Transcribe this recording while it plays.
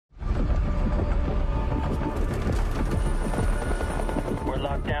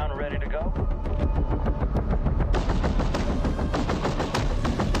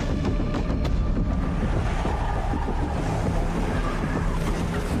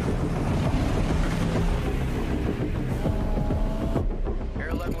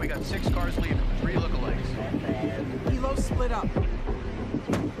lit up.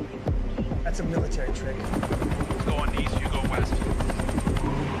 That's a military trick. Go on east, you go west.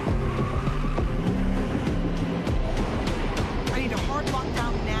 I need a hard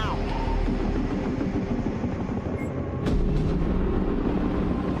lockdown now.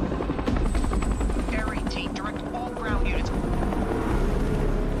 Air 18, direct all ground units.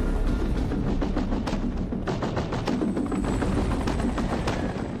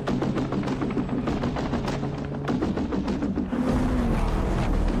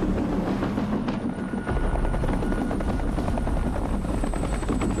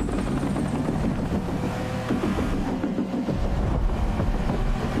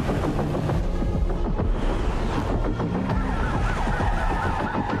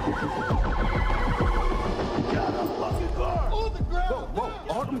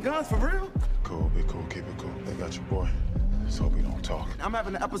 For real? Cool, be cool, keep it cool. They got your boy. Let's hope we don't talk. I'm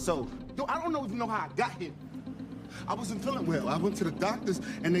having an episode. Yo, I don't even know how I got here. I wasn't feeling well. I went to the doctors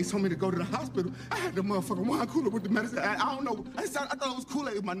and they told me to go to the hospital. I had the motherfucking wine cooler with the medicine. I don't know. I thought it was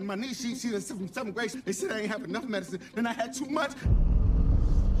Kool-Aid. My niece, she in seventh grade. They said I ain't have enough medicine. Then I had too much.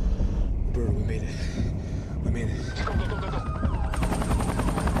 Bro, we made it. We made it. Go, go, go, go, go.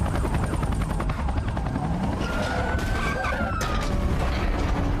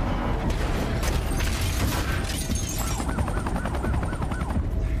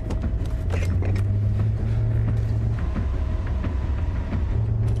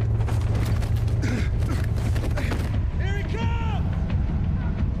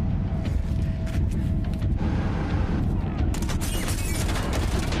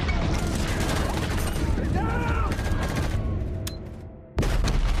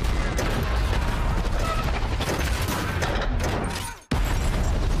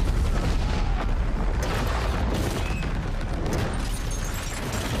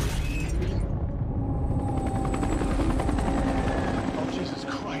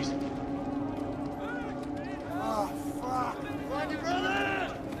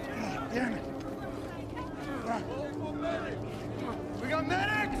 Damn it.